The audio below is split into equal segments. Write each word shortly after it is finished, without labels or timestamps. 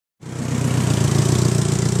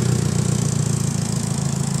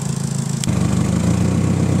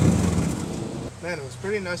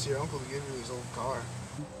pretty nice of your uncle to give you his old car.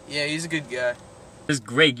 Yeah, he's a good guy. It's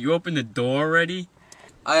Greg, you opened the door already?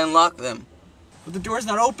 I unlocked them. But the door's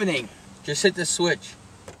not opening. Just hit the switch.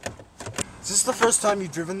 Is this the first time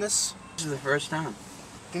you've driven this? This is the first time.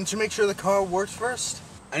 Didn't you make sure the car worked first?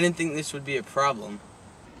 I didn't think this would be a problem.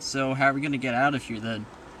 So how are we gonna get out of here then?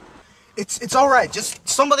 It's alright, just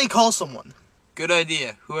somebody call someone. Good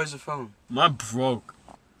idea. Who has a phone? Mine broke.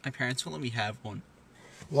 My parents won't let me have one.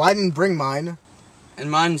 Well, I didn't bring mine. And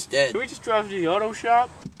mine's dead. Can we just drive to the auto shop?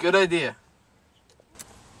 Good idea.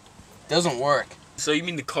 Doesn't work. So you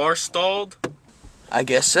mean the car stalled? I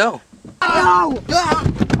guess so. No!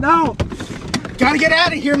 No! Gotta get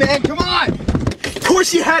out of here, man, come on! Of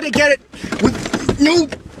course you had to get it with no...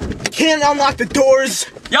 Can't unlock the doors.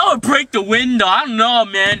 Y'all would break the window, I don't know,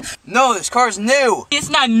 man. No, this car's new. It's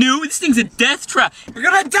not new, this thing's a death trap. You're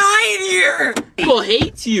gonna die in here! People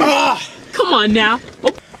hate you. Come on now.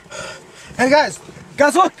 Oh. Hey guys,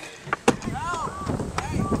 look!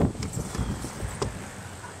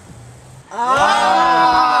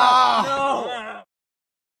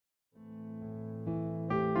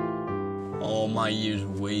 All my years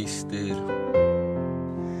wasted.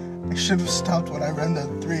 I should have stopped when I ran that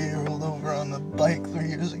 3-year-old over on the bike 3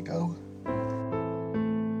 years ago.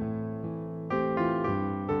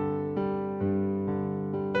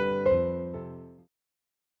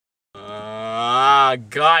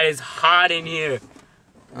 God, it's hot in here.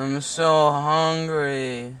 I'm so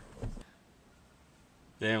hungry.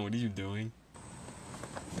 Damn, what are you doing?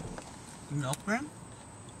 Milk man?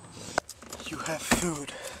 You have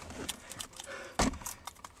food.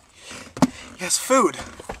 Yes, food.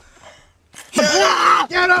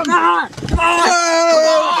 Get him!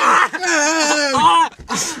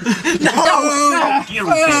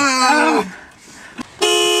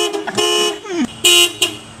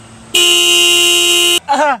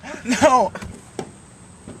 No!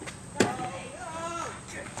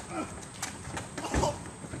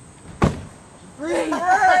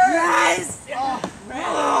 Yes!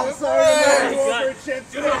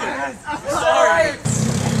 Sorry.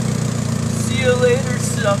 See you later,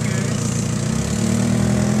 suckers.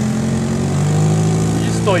 You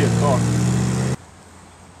stole your car.